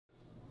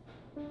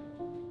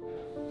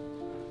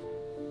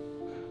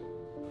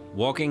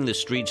Walking the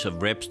streets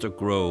of Webster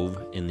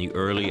Grove in the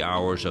early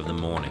hours of the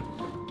morning.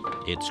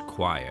 It's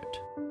quiet.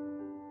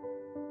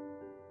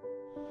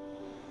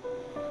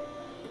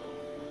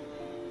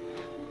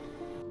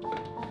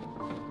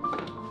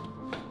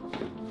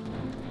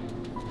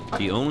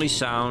 The only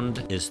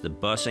sound is the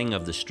buzzing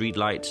of the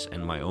streetlights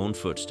and my own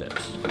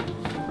footsteps.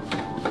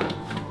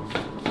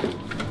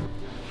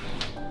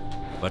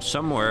 But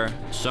somewhere,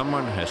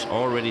 someone has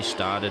already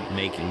started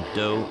making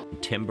dough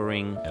and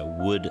tempering a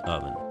wood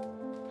oven.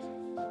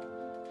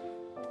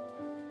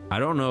 I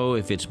don't know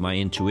if it's my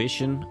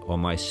intuition or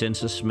my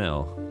sense of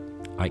smell.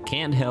 I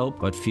can't help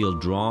but feel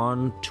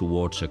drawn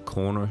towards a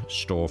corner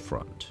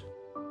storefront.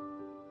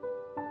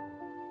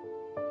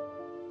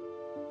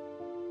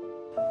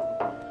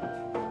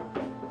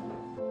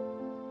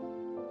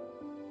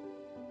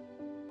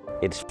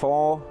 It's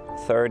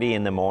 4:30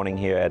 in the morning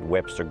here at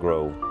Webster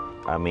Grove.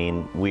 I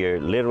mean, we're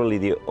literally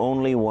the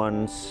only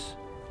ones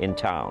in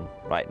town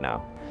right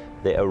now.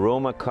 The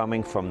aroma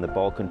coming from the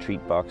Balkan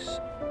Treat Box,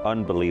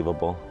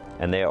 unbelievable.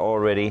 And they're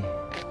already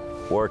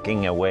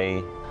working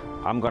away.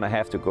 I'm gonna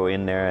have to go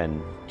in there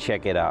and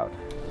check it out.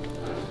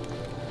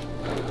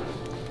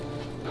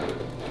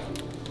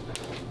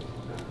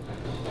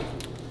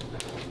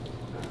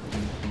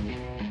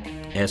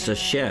 As a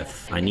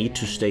chef, I need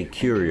to stay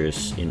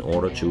curious in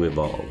order to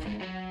evolve.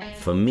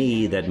 For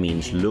me, that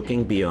means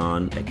looking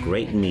beyond a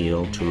great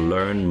meal to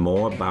learn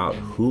more about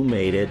who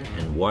made it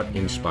and what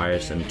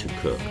inspires them to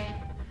cook.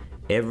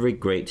 Every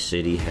great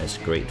city has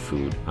great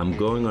food. I'm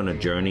going on a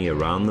journey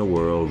around the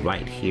world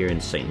right here in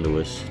St.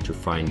 Louis to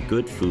find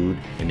good food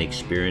and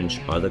experience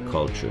other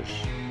cultures.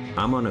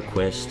 I'm on a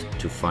quest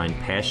to find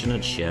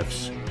passionate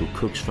chefs who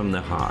cooks from the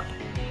heart.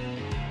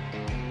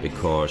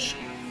 Because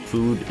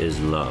food is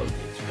love.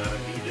 It's gonna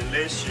be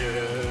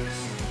delicious.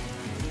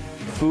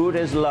 Food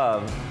is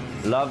love.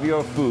 Love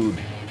your food.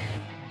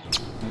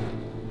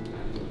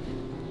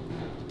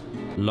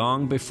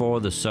 Long before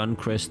the sun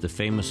crests the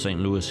famous St.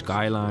 Louis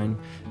skyline,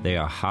 they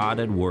are hard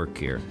at work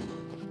here.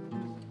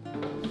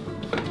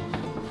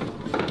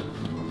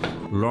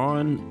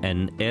 Lauren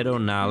and Edo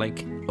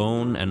Nalic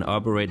own and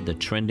operate the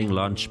trending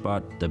lunch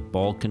spot, the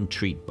Balkan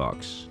Treat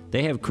Box.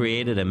 They have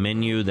created a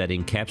menu that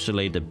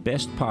encapsulates the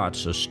best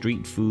parts of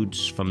street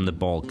foods from the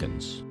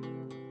Balkans.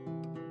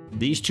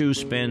 These two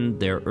spend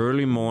their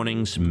early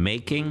mornings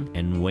making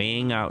and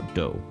weighing out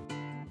dough,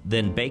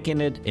 then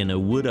baking it in a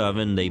wood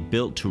oven they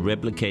built to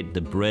replicate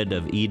the bread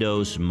of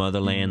Edo's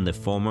motherland, the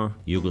former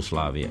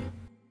Yugoslavia.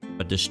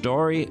 But the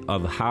story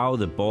of how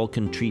the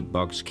Balkan Treat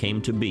Box came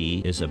to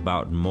be is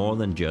about more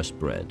than just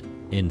bread.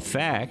 In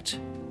fact,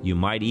 you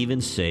might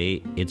even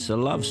say it's a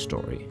love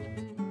story.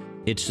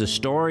 It's the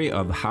story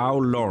of how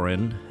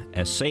Lauren,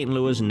 a St.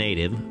 Louis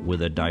native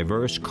with a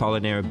diverse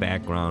culinary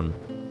background,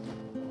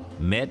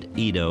 met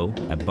Edo,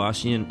 a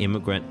Bosnian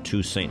immigrant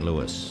to St.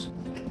 Louis,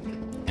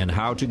 and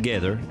how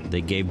together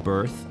they gave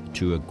birth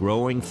to a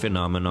growing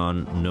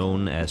phenomenon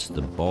known as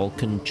the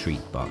Balkan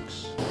Treat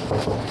Box.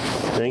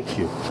 Thank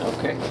you.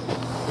 Okay.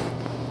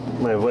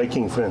 My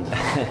Viking friend.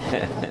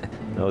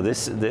 No,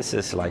 this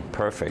is like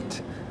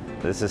perfect.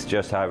 This is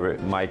just how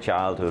my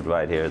childhood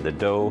right here. The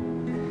dough,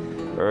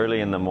 early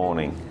in the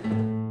morning.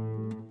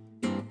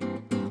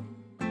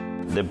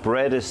 The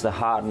bread is the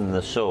heart and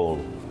the soul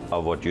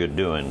of what you're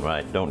doing,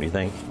 right? Don't you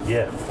think?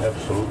 Yeah,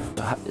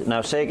 absolutely.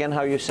 Now say again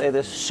how you say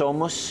this.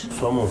 Somos?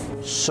 Somun.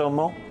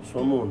 Somo?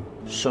 Somun.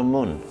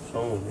 Somun.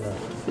 Somun,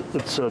 yeah.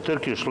 It's a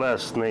Turkish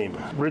last name.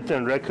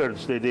 Written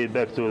records, they date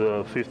back to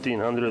the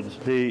 1500s.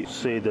 They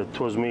say that it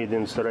was made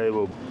in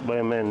Sarajevo by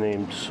a man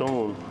named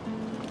Somun.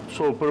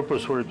 Sole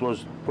purpose for it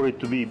was for it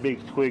to be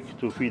baked quick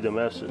to feed the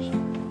masses.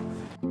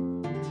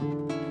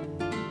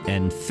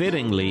 And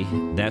fittingly,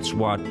 that's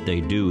what they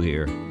do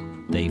here.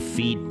 They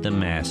feed the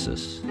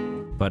masses.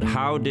 But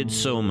how did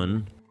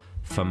Somun,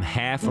 from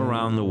half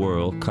around the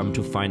world, come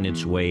to find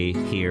its way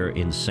here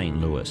in St.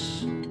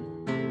 Louis?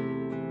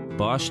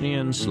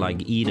 Bosnians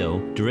like Edo,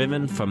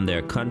 driven from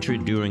their country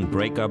during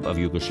breakup of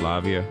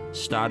Yugoslavia,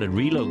 started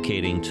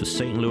relocating to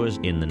St. Louis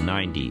in the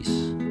 90s.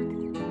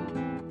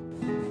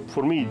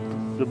 For me,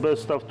 the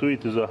best stuff to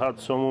eat is a hot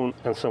somun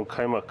and some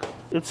kaymak.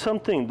 It's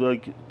something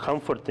like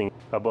comforting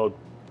about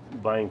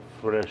buying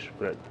fresh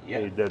bread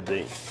made that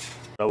day.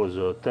 I was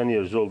 10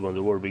 years old when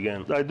the war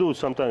began. I do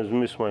sometimes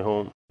miss my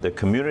home. The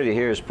community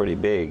here is pretty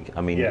big.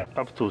 I mean, yeah,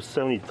 up to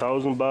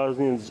 70,000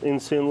 Bosnians in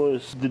St.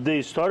 Louis.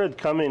 They started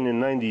coming in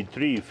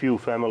 '93, few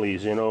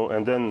families, you know,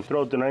 and then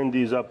throughout the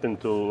 90s up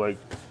into like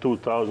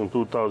 2000,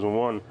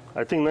 2001.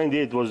 I think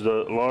 '98 was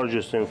the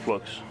largest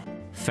influx.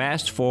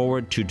 Fast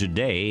forward to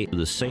today,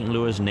 the St.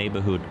 Louis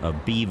neighborhood of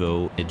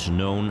Bevo is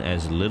known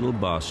as Little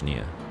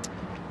Bosnia.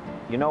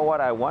 You know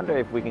what? I wonder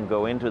if we can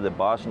go into the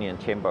Bosnian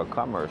Chamber of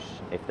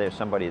Commerce, if there's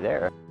somebody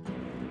there.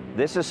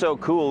 This is so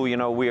cool. You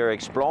know, we are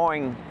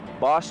exploring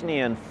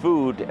Bosnian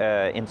food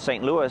in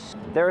St. Louis.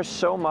 There's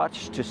so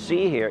much to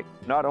see here,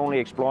 not only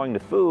exploring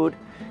the food,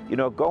 you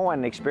know, go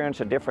and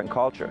experience a different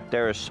culture.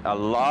 There's a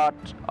lot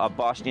of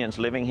Bosnians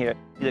living here.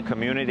 The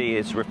community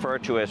is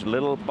referred to as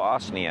Little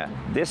Bosnia.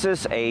 This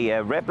is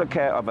a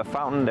replica of a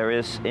fountain there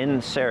is in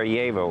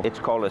Sarajevo. It's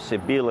called a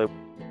Sibila.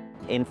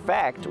 In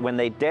fact, when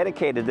they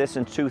dedicated this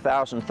in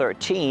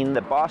 2013,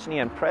 the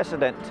Bosnian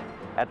president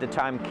at the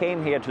time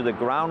came here to the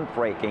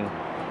groundbreaking.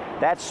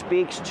 That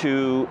speaks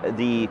to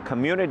the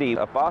community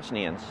of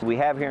Bosnians. We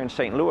have here in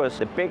St. Louis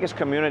the biggest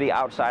community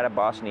outside of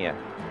Bosnia.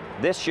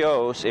 This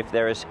shows if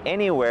there is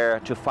anywhere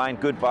to find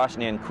good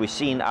Bosnian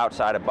cuisine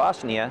outside of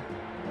Bosnia,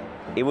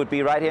 it would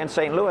be right here in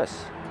St.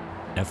 Louis.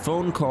 A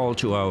phone call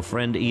to our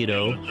friend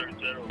Edo,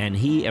 and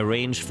he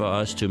arranged for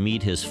us to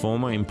meet his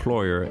former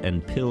employer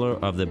and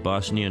pillar of the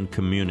Bosnian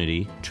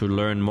community to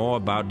learn more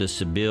about the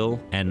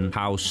Sibil and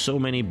how so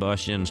many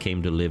Bosnians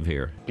came to live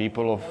here.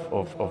 People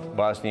of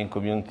Bosnian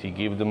community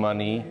give the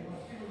money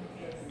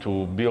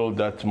to build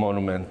that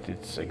monument.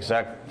 It's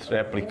exact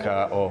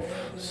replica of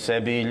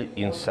Sebil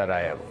in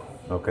Sarajevo.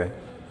 Okay.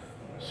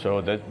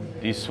 So that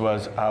this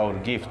was our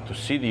gift to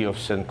city of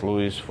St.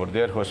 Louis for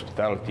their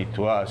hospitality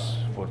to us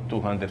for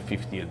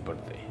 250th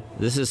birthday.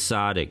 This is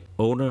Sadik,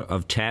 owner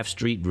of Taft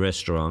Street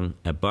Restaurant,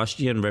 a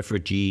Bosnian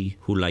refugee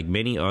who, like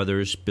many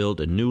others, built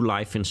a new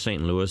life in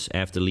St. Louis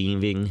after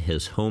leaving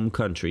his home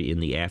country in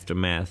the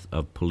aftermath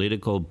of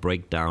political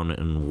breakdown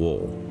and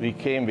war. We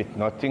came with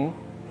nothing.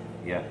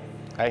 Yeah.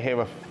 I have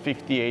a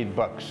 58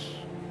 bucks,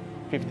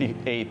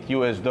 58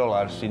 US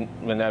dollars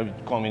when I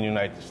come in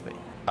United States.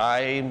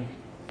 I'm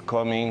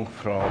coming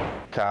from a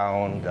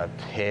town that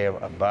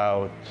have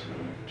about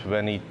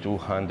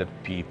 2,200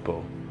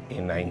 people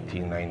in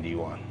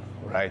 1991.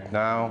 Right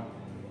now,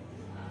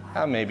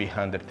 maybe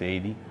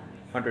 180.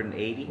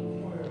 180?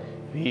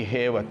 We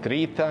have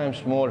 3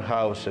 times more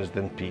houses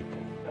than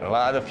people. A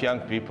lot of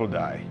young people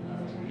die.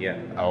 Yeah.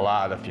 A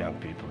lot of young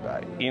people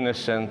die.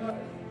 Innocent,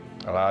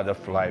 a lot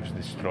of lives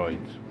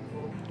destroyed.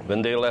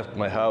 When they left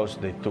my house,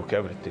 they took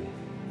everything.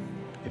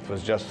 It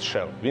was just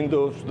shell.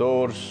 Windows,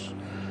 doors,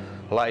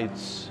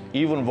 lights,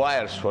 even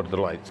wires for the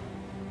lights.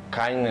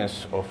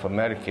 Kindness of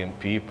American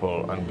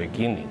people on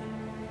beginning,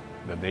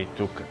 that they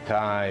took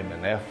time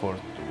and effort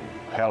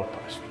to help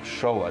us, to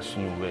show us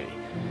new way,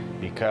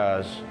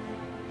 because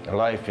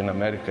life in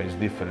America is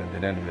different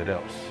than anywhere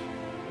else.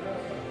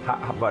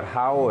 But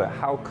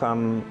how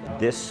come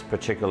this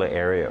particular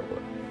area?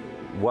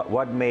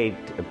 What made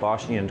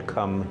Bosnians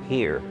come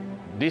here?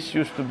 This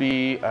used to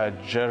be a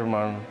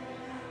German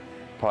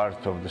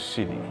part of the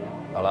city.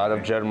 A lot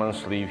of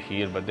Germans live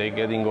here, but they're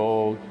getting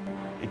old.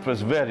 It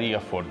was very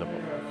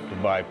affordable to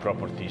buy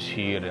properties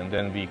here, and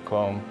then we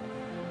come,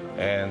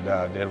 and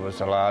there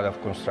was a lot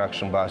of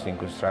Bosnian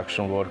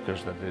construction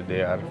workers that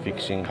they are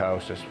fixing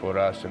houses for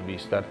us, and we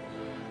start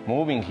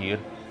moving here.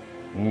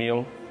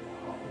 Mill,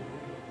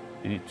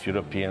 it's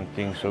European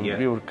thing, so yeah.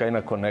 We were kind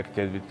of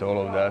connected with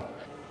all of that.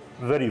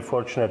 Very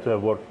fortunate to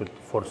have worked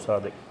for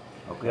Sadik.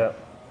 Okay. Yeah.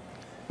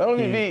 Well,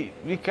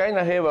 we kind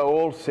of have a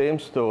all same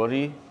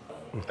story.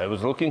 I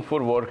was looking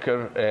for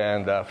worker,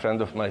 and a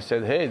friend of mine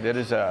said, hey, there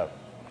is a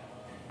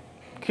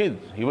kid.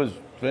 He was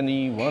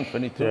 21,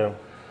 22.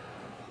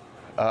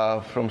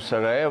 Yeah. From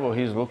Sarajevo,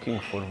 he's looking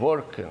for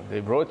work, and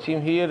they brought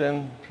him here,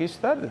 and he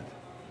started.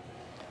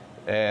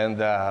 And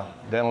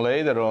then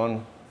later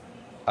on,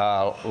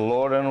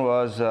 Lauren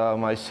was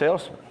my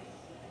salesman,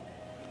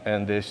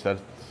 and they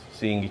started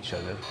seeing each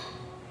other.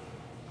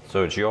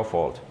 So it's your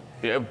fault?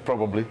 Yeah,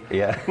 probably.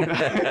 Yeah.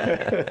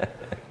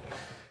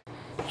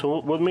 So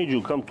what made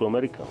you come to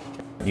America?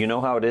 You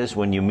know how it is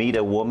when you meet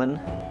a woman,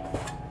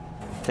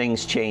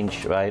 things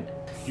change, right?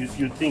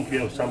 You think you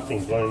have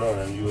something going on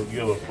and you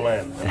have a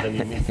plan, and then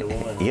you meet a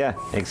woman. Yeah,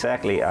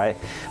 exactly.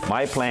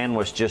 My plan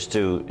was just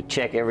to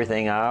check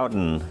everything out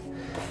and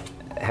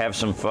have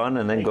some fun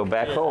and then go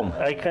back home.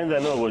 I kind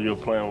of know what your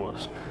plan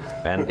was.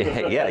 And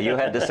yeah, you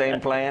had the same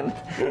plan?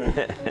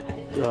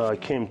 I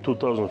came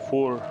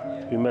 2004.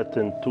 We met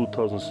in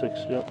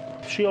 2006,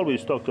 yeah. She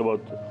always talked about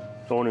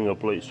owning a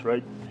place,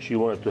 right? She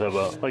wanted to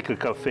have like a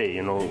cafe,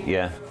 you know?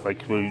 Yeah.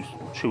 Like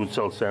she would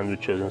sell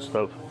sandwiches and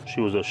stuff.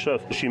 She was a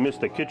chef. She missed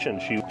the kitchen.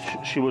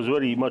 She was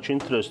very much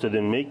interested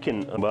in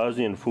making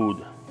Bosnian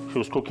food. She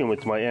was cooking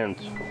with my aunt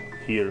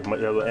here. I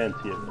have an aunt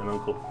here, an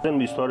uncle. Then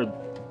we started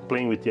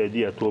playing with the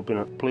idea to open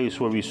a place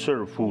where we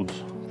serve foods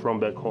from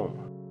back home.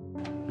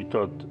 We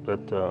thought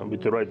that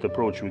with the right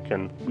approach, we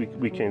can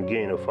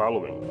gain a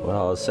following.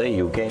 Well, I'll say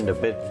you gained a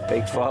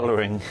big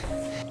following.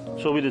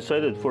 So we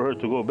decided for her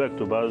to go back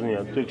to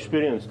Bosnia to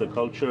experience the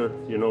culture,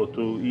 you know,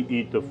 to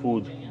eat the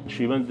food.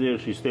 She went there.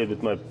 She stayed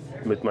with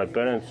my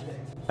parents.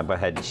 But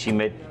had she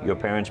met your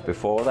parents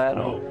before that?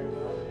 No.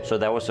 So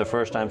that was the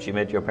first time she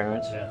met your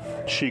parents?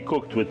 Yeah. She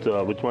cooked with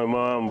my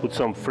mom, with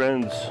some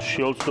friends.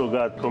 She also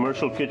got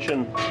commercial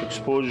kitchen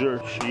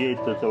exposure. She ate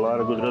at a lot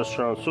of good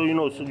restaurants. So, you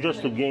know,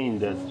 just to gain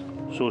that.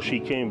 So she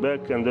came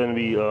back, and then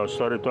we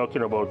started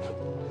talking about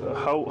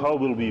how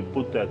will we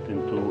put that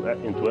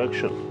into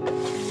action.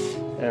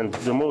 And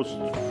the most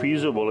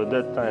feasible at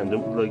that time,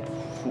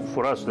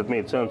 for us that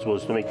made sense,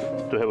 was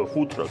to have a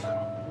food truck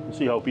and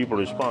see how people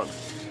respond.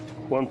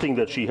 One thing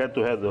that she had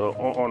to have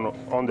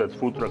on that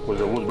food truck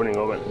was a wood-burning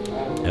oven.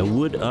 A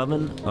wood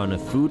oven on a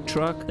food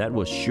truck? That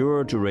was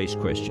sure to raise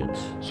questions.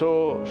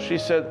 So she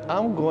said,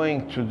 I'm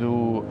going to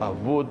do a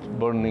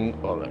wood-burning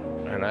oven.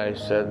 And I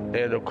said,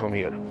 Edo, come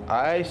here.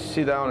 I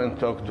sit down and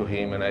talk to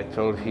him, and I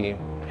told him,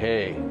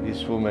 hey,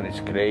 this woman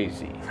is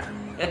crazy.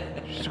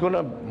 She's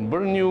gonna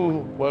burn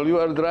you while you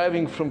are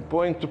driving from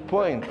point to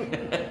point.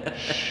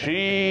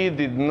 She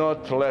did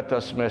not let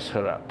us mess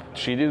her up.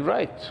 She did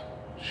right.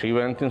 She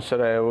went in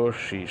Sarajevo,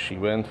 she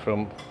went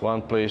from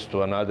one place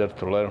to another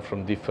to learn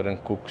from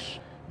different cooks.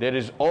 There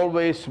is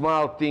always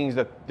small things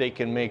that they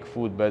can make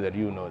food better,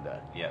 you know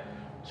that. Yeah.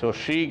 So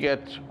she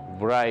get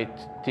right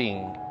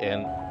thing,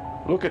 and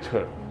look at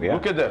her, Yeah.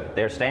 look at them.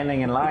 They're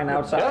standing in line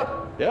outside.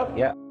 Yep.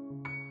 Yeah.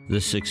 The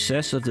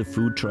success of the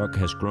food truck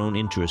has grown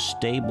into a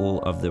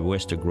staple of the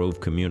Wester Grove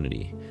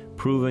community,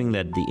 proving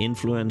that the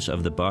influence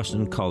of the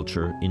Boston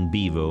culture in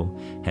Bevo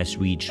has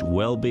reached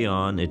well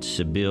beyond its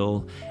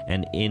Seville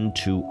and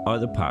into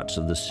other parts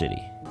of the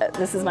city.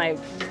 This is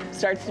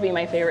starts to be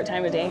my favorite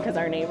time of day because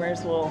our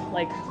neighbors will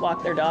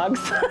walk their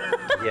dogs.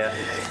 Yeah.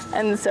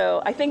 And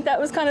so I think that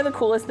was kind of the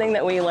coolest thing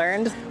that we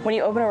learned. When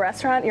you open a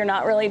restaurant, you're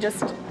not really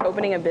just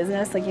opening a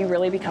business, you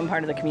really become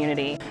part of the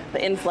community.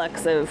 The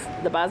influx of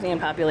the Bosnian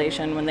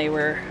population when they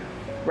were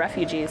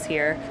refugees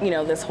here,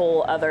 this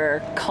whole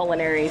other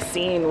culinary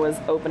scene was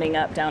opening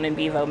up down in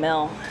Bevo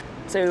Mill.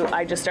 So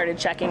I just started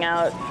checking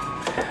out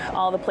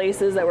all the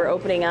places that were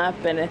opening up,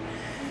 and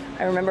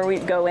I remember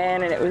we'd go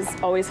in and it was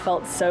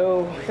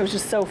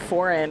just so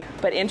foreign,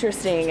 but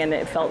interesting, and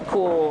it felt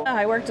cool.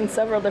 I worked in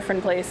several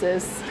different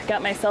places,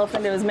 got myself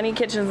into as many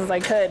kitchens as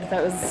I could.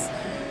 That was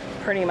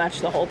pretty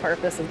much the whole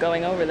purpose of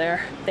going over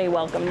there. They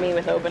welcomed me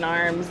with open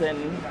arms and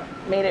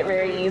made it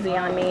very easy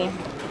on me.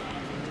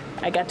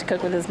 I got to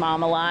cook with his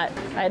mom a lot.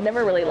 I had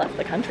never really left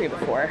the country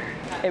before.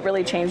 It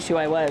really changed who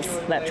I was,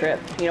 that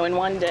trip. In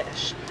one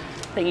dish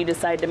that you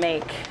decide to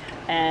make,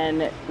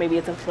 and maybe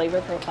it's a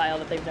flavor profile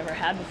that they've never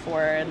had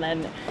before, and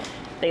then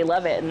they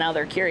love it and now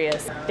they're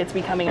curious. It's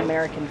becoming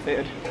American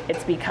food.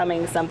 It's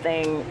becoming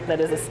something that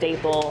is a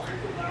staple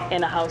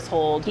in a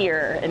household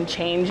here, and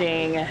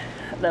changing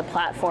the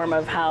platform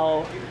of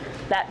how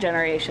that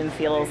generation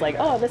feels like,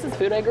 oh, this is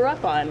food I grew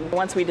up on.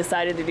 Once we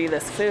decided to do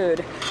this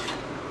food,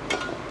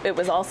 it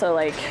was also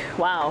like,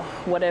 wow,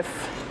 what if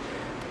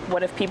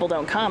people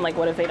don't come?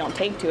 What if they don't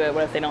take to it?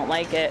 What if they don't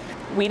like it?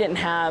 We didn't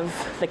have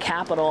the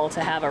capital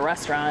to have a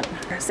restaurant.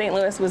 St.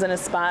 Louis was in a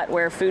spot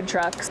where food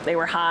trucks, they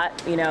were hot,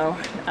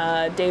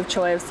 Dave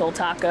Choi of Soul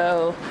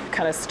Taco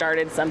kind of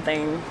started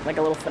something, like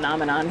a little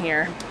phenomenon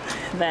here.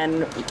 Then,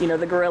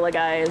 the Guerrilla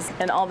Guys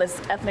and all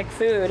this ethnic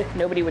food,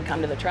 nobody would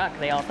come to the truck.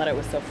 They all thought it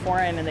was so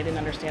foreign and they didn't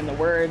understand the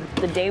word.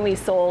 The day we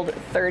sold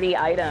 30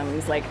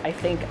 items, I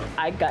think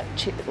I got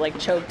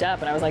choked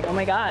up, and I was like, oh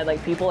my God,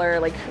 people are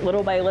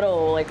little by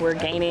little, we're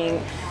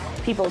gaining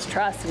people's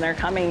trust, and they're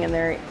coming and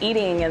they're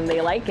eating and they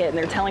like it and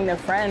they're telling their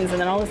friends,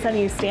 and then all of a sudden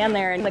you stand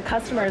there and the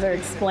customers are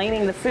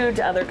explaining the food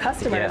to other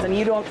customers, and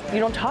you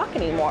don't talk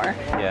anymore.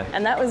 Yeah.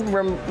 And that was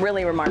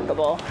really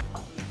remarkable.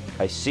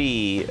 I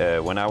see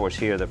when I was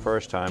here the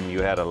first time,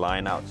 you had a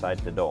line outside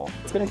the door.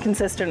 It's been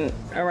consistent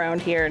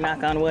around here,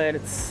 knock on wood.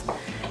 It's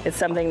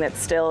something that's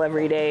still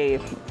every day,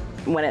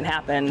 when it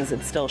happens,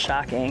 it's still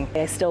shocking.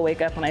 I still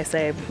wake up and I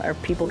say, are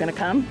people gonna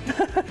come?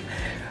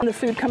 The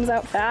food comes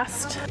out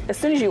fast. As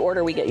soon as you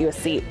order, we get you a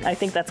seat. I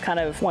think that's kind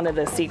of one of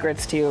the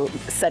secrets to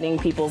setting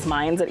people's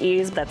minds at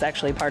ease. That's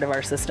actually part of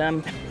our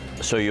system.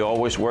 So you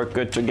always work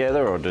good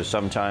together, or do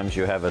sometimes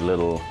you have a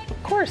little?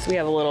 Of course, we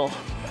have a little.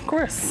 Of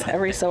course,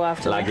 every so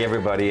often. Like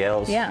everybody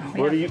else? Yeah.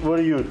 What do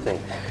you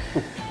think?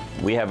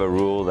 We have a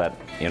rule that,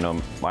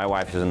 my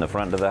wife is in the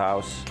front of the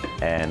house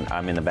and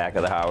I'm in the back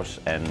of the house,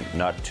 and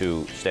not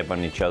to step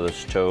on each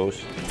other's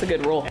toes. It's a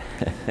good rule.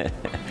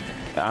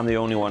 I'm the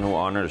only one who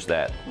honors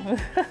that.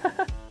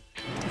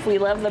 If we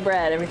love the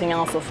bread, everything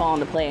else will fall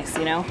into place,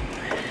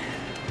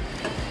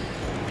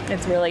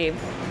 It's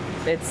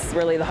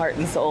really the heart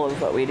and soul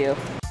of what we do.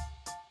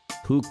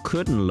 Who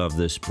couldn't love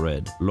this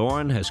bread?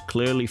 Lauren has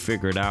clearly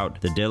figured out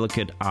the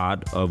delicate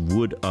art of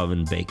wood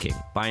oven baking.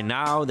 By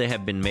now, they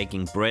have been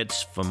making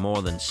breads for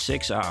more than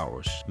 6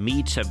 hours.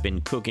 Meats have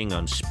been cooking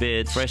on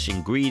spits, fresh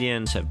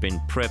ingredients have been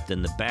prepped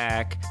in the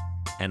back,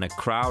 and a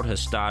crowd has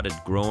started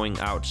growing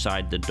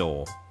outside the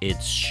door.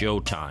 It's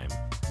showtime.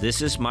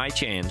 This is my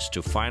chance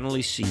to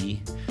finally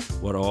see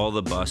what all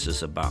the buzz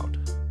is about.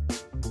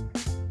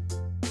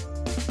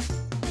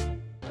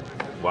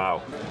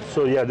 Wow.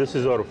 So yeah, this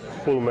is our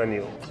full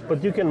menu.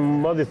 But you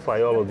can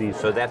modify all of these.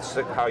 So that's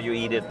how you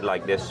eat it,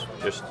 like this,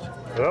 just?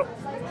 Yep.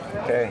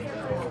 Okay.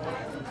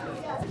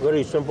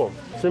 Very simple.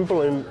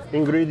 Simple in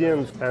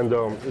ingredients, and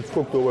it's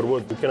cooked over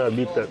wood. You cannot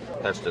beat that.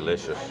 That's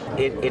delicious.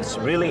 It's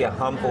really a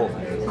humble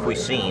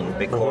cuisine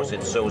because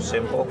it's so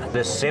simple.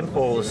 The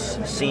simples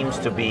seems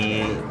to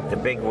be the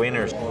big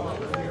winners.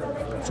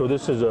 So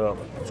this is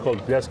it's called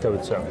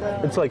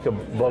pljeskavica. It's like a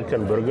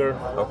Balkan burger.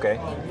 Okay.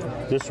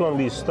 This one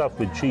we stuff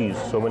with cheese,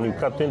 so when you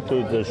cut into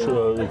it,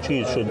 the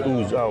cheese should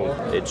ooze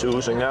out. It's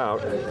oozing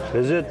out.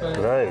 Is it?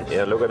 Nice.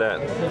 Yeah, look at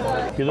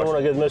that. You don't want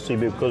to get messy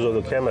because of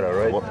the camera,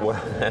 right?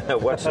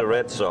 What's the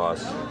red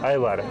sauce?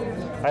 Ivar.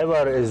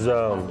 Ivar is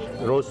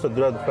roasted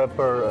red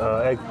pepper,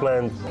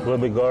 eggplant, a little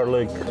bit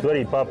garlic. It's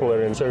very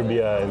popular in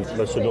Serbia and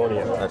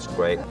Macedonia. That's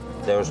great.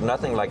 There's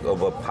nothing like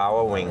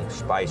overpowering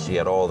spicy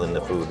at all in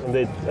the food. And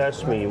they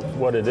ask me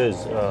what it is.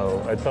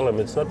 I tell them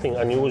it's nothing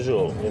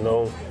unusual, you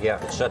know.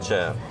 Yeah, it's such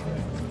a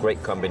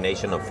great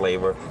combination of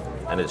flavor,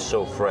 and it's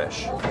so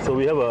fresh. So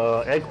we have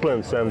an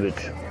eggplant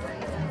sandwich.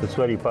 It's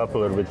very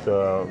popular with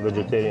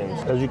vegetarians.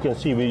 As you can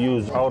see, we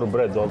use our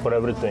bread for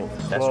everything.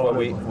 That's what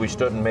we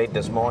stood and made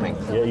this morning.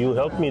 Yeah, you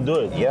helped me do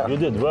it. Yeah. You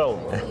did well.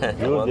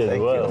 You Well, did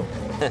thank well.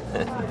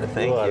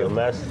 Thank You are you. a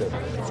master.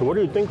 So what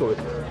do you think of it?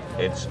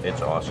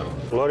 It's awesome.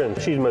 Lauren,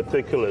 she's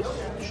meticulous.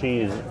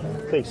 She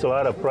takes a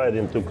lot of pride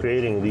into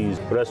creating these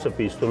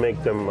recipes to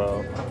make them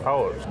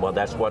ours. Well,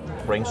 that's what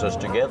brings us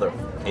together.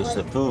 It's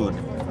the food.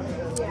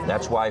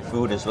 That's why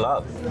food is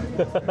love.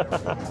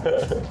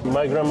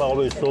 My grandma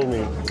always told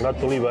me not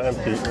to leave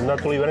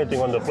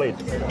anything on the plate.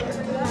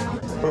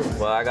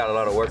 Well, I got a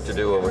lot of work to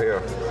do over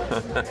here.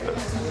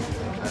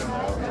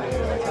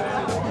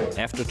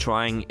 After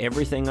trying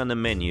everything on the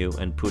menu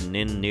and putting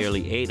in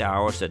nearly 8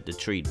 hours at the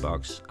treat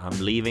box, I'm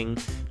leaving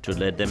to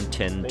let them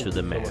tend to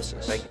the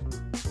masses.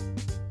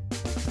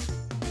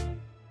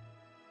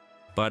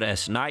 But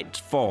as night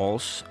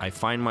falls, I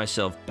find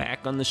myself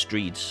back on the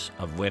streets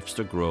of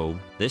Webster Grove,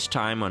 this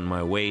time on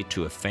my way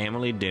to a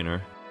family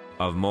dinner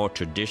of more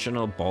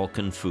traditional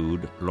Balkan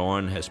food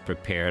Lauren has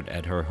prepared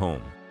at her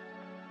home.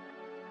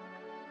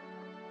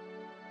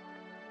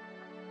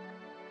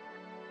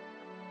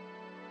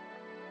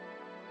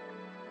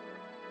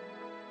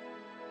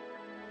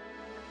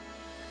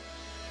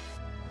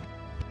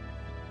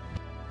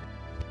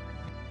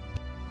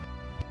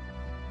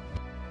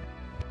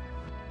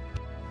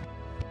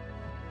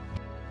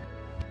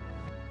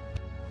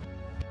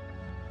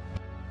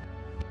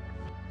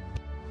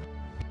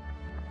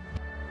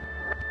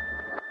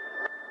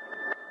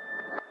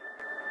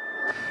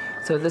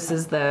 So this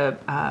is the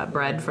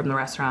bread from the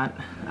restaurant,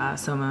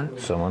 Somun.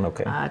 Someone,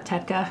 okay.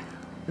 Tetka,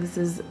 this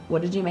is,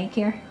 what did you make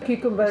here?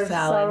 Cucumber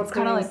salad. It's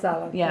kind of like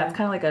salad. Yeah, it's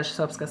kind of like a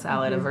sopska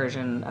salad, a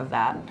version of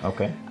that.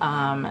 Okay.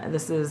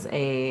 This is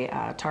a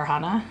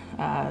tarhana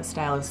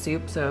style of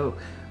soup. So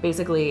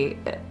basically,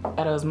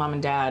 Edo's mom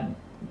and dad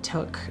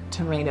took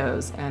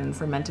tomatoes and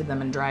fermented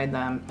them and dried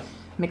them,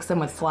 mixed them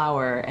with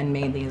flour, and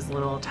made these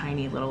little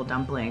tiny little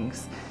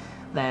dumplings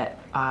that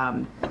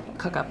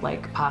cook up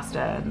like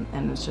pasta,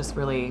 and it's just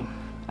really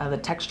the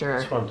texture.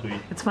 It's fun to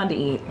eat. It's fun to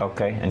eat.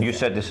 Okay, and you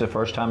said this is the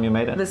first time you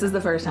made it? This is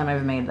the first time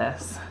I've made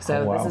this.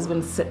 So Oh, wow. this has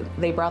been,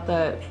 they brought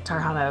the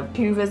tarhana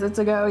 2 visits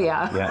ago,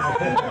 yeah.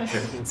 Yeah.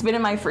 It's been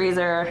in my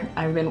freezer.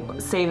 I've been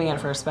saving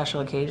it for a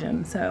special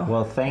occasion, so.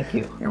 Well, thank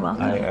you. You're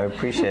welcome. I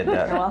appreciate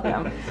that. You're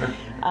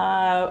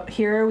welcome.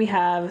 Here we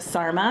have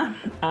sarma.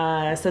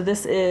 So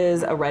this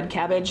is a red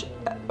cabbage.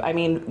 I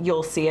mean,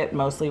 you'll see it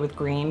mostly with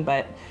green,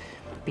 but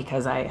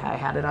because I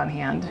had it on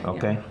hand.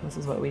 Okay. This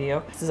is what we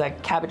do. This is a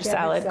cabbage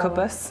salad,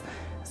 kupus.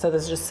 So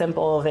this is just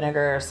simple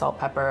vinegar, salt,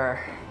 pepper,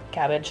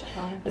 cabbage.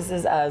 This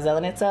is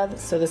zelenica.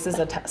 So this is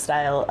a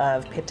style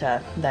of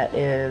pita that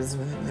is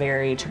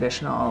very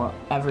traditional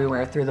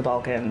everywhere through the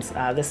Balkans.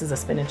 This is a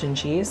spinach and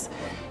cheese.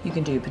 You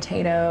can do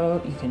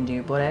potato, you can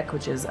do burek,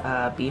 which is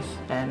beef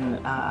and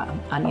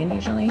onion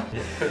usually.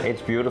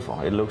 It's beautiful.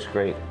 It looks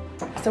great.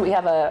 So we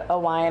have a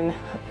wine,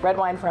 red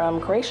wine from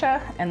Croatia,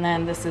 and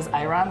then this is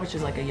ayran, which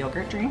is like a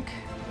yogurt drink.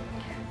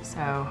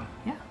 So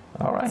yeah.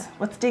 All right.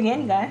 Let's dig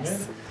in,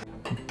 guys.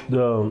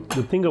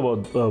 The thing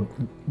about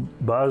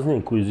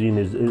Bosnian cuisine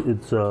is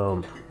it's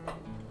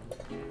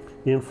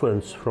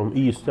influence from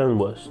East and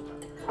West.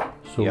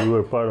 So Yeah. we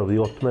were part of the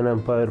Ottoman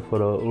Empire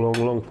for a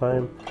long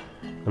time,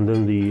 and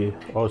then the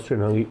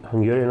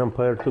Austrian-Hungarian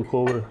Empire took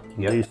over.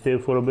 Yeah. They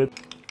stayed for a bit.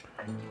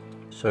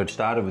 So it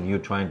started with you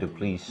trying to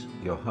please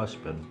your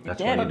husband.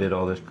 That's why you did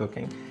all this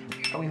cooking?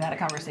 We've had a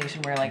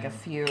conversation where like a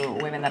few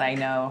women that I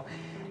know,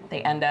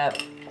 they end up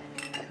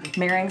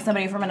marrying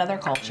somebody from another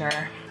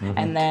culture,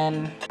 and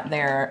then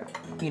they're,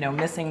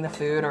 missing the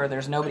food, or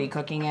there's nobody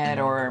cooking it,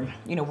 or,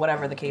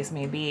 whatever the case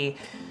may be.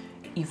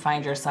 You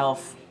find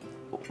yourself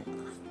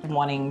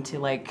wanting to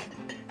like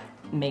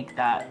make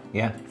that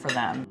for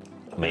them.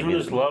 Food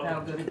is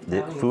love.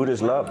 The food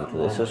is love.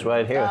 This is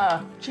right here.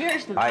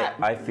 Cheers to that.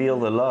 I feel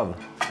the love.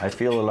 I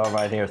feel the love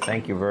right here.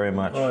 Thank you very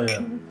much. Oh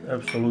yeah,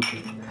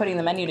 absolutely. Putting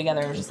the menu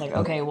together was just like,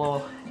 okay, well,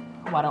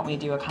 why don't we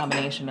do a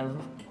combination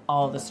of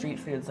all the street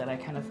foods that I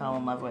kind of fell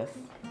in love with,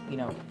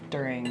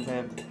 during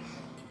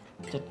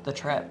the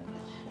trip.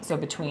 So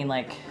between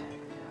like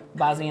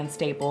Bosnian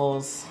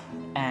staples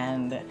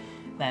and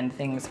then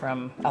things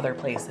from other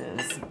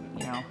places,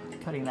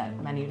 putting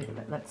that menu,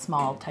 that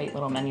small, tight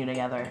little menu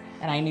together.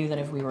 And I knew that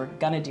if we were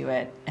gonna do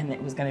it, and it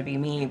was gonna be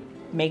me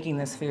making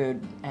this food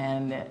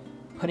and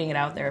putting it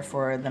out there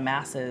for the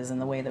masses in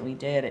the way that we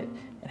did, it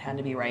had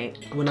to be right.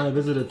 When I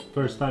visited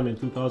first time in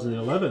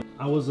 2011,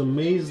 I was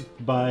amazed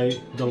by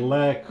the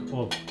lack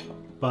of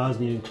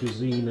Bosnian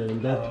cuisine,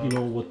 and that, you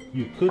know, what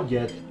you could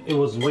get, it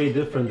was way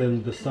different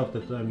than the stuff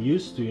that I'm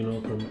used to, you know,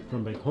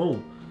 from back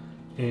home.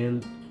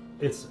 And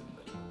it's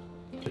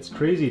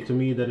crazy to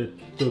me that it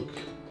took,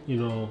 you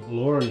know,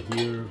 Lauren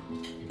here,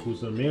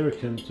 who's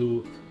American,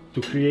 to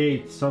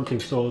create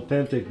something so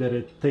authentic that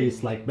it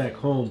tastes like back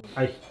home.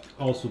 I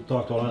also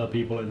talked to a lot of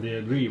people and they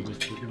agree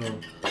with, you know,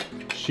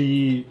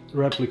 she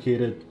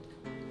replicated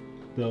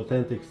the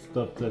authentic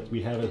stuff that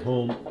we have at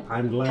home.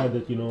 I'm glad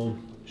that, you know,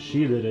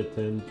 she did it,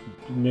 and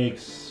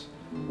makes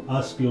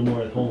us feel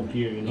more at home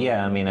here, you know?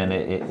 Yeah, I mean,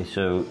 and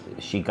so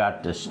she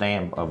got the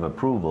stamp of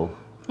approval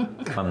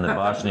from the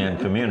Bosnian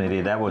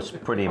community. That was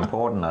pretty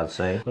important, I'd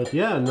say. But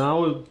yeah,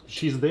 now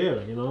she's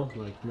there, you know,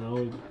 like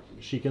now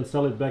she can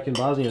sell it back in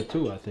Bosnia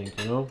too, I think,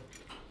 you know?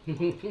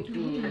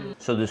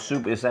 So the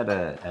soup, is that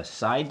a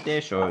side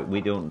dish, or we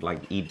don't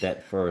like eat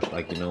that first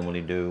like you normally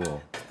do?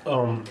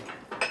 Or?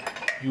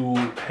 You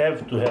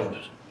have to have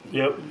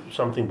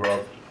something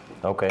broth.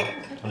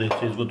 Okay. This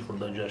is good for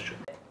digestion.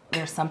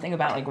 There's something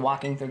about like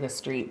walking through the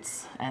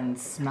streets and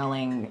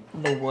smelling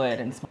the wood,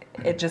 and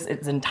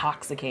it's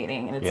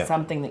intoxicating, and it's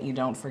something that you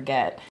don't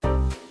forget.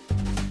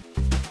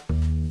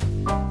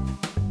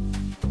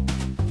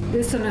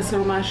 This one is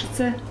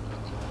romašice,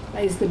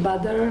 is the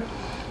butter,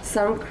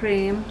 sour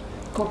cream,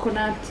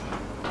 coconut,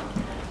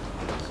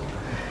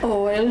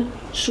 oil,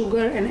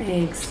 sugar, and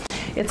eggs.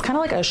 It's kind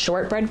of like a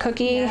shortbread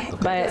cookie,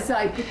 but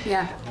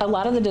a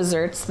lot of the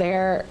desserts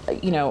there,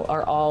 you know,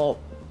 are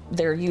all,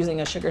 they're using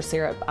a sugar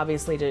syrup,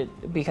 obviously,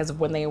 because of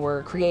when they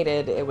were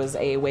created, it was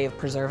a way of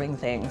preserving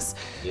things.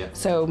 Yeah.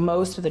 So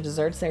most of the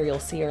desserts there you'll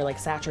see are like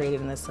saturated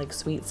in this like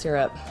sweet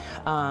syrup.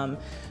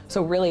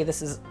 So really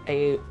this is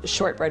a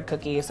shortbread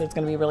cookie, so it's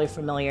going to be really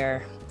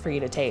familiar for you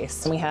to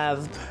taste. We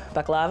have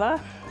baklava,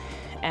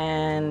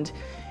 and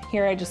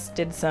here I just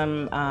did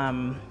some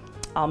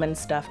almond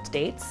stuffed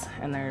dates,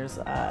 and they're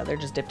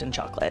just dipped in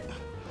chocolate.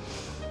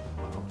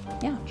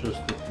 Yeah.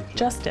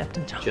 Just dipped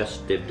in chocolate.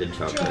 Just dipped in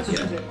chocolate,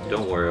 yeah.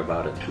 Don't worry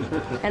about it.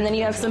 And then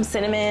you have some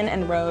cinnamon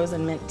and rose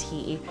and mint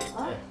tea.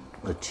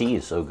 The tea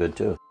is so good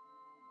too.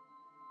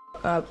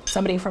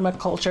 Somebody from a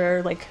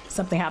culture, like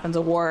something happens,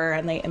 a war,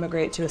 and they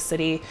immigrate to a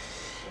city,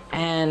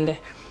 and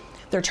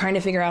they're trying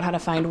to figure out how to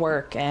find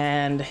work,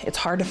 and it's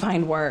hard to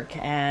find work,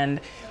 and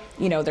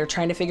you know, they're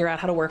trying to figure out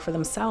how to work for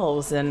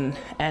themselves and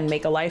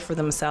make a life for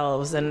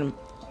themselves, and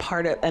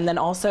then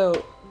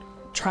also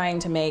trying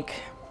to make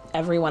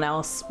everyone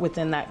else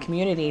within that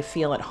community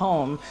feel at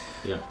home.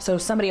 Yeah. So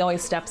somebody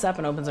always steps up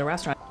and opens a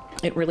restaurant.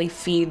 It really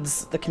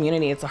feeds the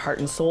community. It's the heart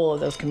and soul of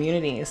those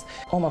communities.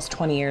 Almost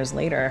 20 years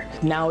later,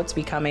 now it's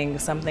becoming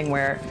something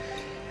where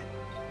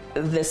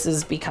this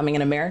is becoming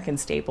an American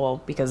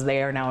staple, because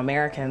they are now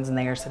Americans and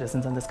they are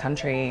citizens of this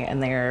country,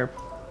 and they're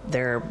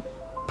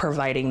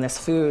providing this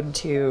food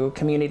to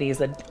communities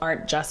that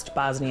aren't just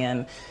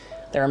Bosnian.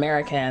 They're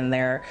American,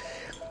 they're,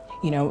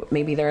 you know,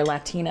 maybe they're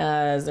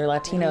Latinas, they're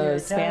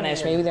Latinos,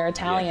 Spanish, maybe they're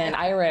Italian,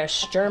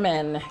 Irish,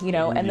 German, you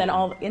know, and then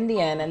all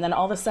Indian, and then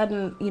all of a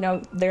sudden, you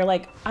know, they're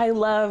like, I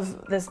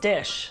love this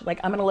dish,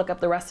 like I'm gonna look up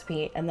the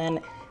recipe, and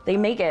then they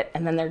make it,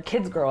 and then their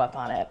kids grow up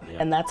on it,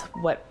 and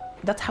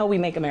that's how we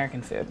make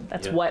American food.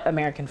 That's what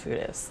American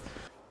food is.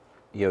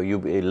 You know,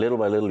 little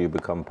by little you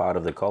become part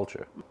of the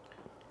culture.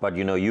 But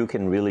you know, you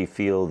can really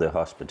feel the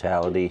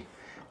hospitality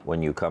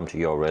when you come to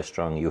your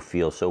restaurant. You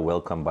feel so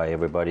welcome by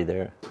everybody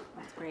there.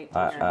 That's great.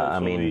 I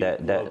mean,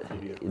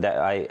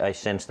 I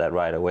sensed that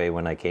right away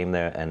when I came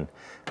there, and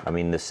I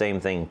mean the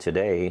same thing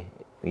today.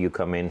 You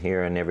come in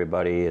here and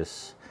everybody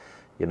is,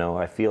 you know,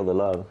 I feel the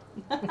love.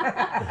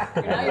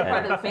 Now you're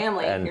part of the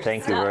family. And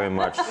thank you very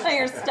much.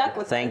 You're stuck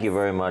with Thank you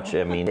very much.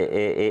 I mean,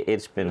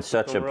 it's been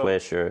such a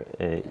pleasure.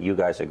 You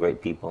guys are great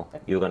people.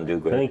 You're going to do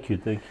great. Thank you,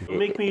 thank you.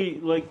 Make me,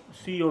 like,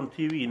 see you on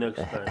TV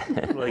next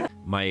time. Like.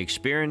 My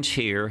experience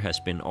here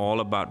has been all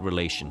about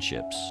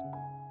relationships.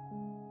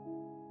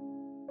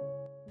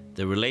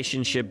 The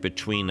relationship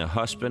between a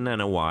husband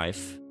and a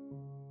wife,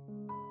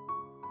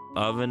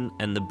 oven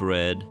and the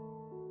bread,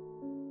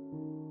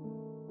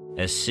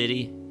 a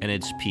city and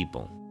its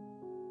people.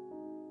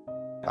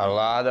 A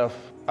lot of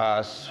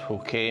us who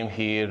came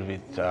here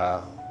with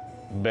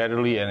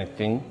barely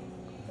anything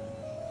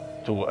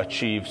to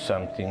achieve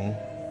something,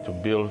 to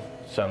build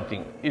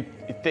something,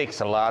 it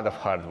takes a lot of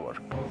hard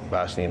work.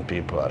 Bosnian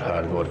people are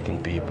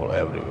hardworking people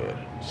everywhere.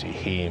 See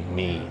him,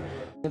 me.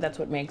 That's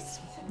what makes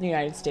the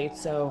United States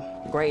so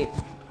great,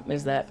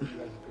 is that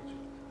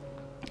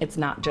it's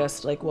not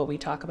just like what we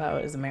talk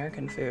about as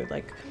American food.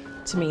 Like,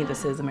 to me,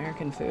 this is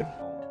American food.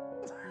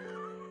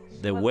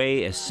 The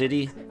way a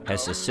city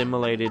has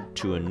assimilated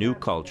to a new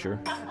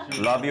culture.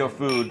 Love your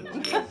food.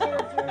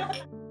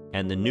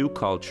 And the new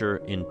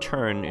culture in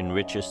turn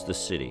enriches the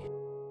city.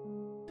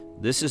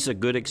 This is a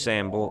good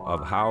example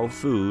of how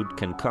food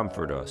can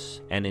comfort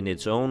us and in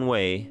its own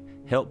way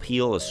help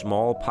heal a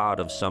small part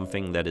of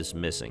something that is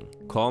missing.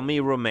 Call me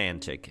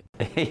romantic.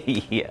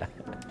 Yeah.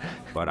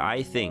 But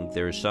I think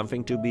there is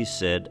something to be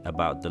said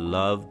about the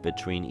love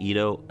between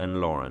Edo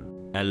and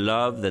Lauren. A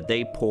love that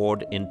they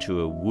poured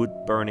into a wood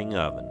wood-burning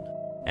oven.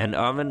 An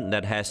oven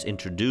that has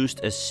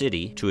introduced a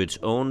city to its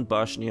own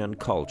Bosnian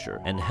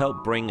culture and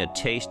helped bring a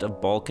taste of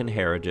Balkan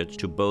heritage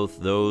to both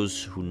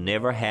those who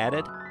never had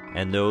it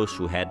and those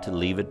who had to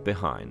leave it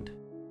behind.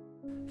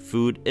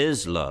 Food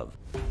is love.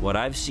 What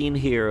I've seen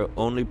here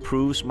only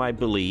proves my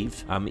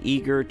belief. I'm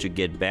eager to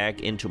get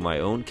back into my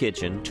own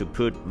kitchen to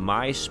put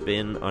my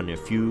spin on a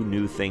few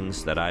new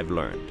things that I've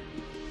learned.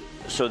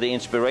 So the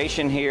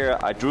inspiration here,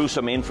 I drew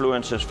some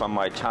influences from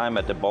my time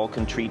at the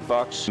Balkan Treat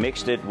Box,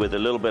 mixed it with a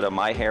little bit of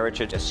my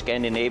heritage, a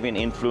Scandinavian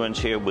influence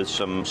here with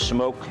some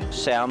smoked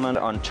salmon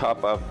on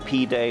top of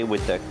pide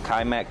with the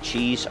kaimak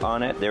cheese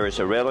on it. There is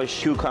a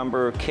relish,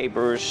 cucumber,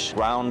 capers,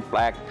 ground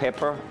black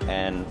pepper,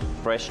 and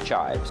fresh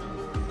chives.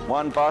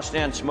 One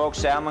Bosnian smoked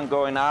salmon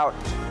going out.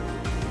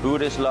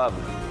 Food is love.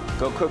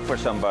 Go cook for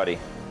somebody.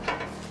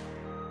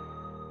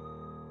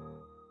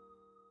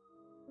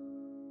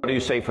 What do you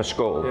say for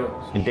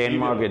skål? In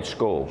Denmark it's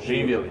skål.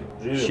 Živjeli.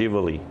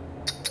 Živjeli.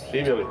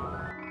 Živjeli.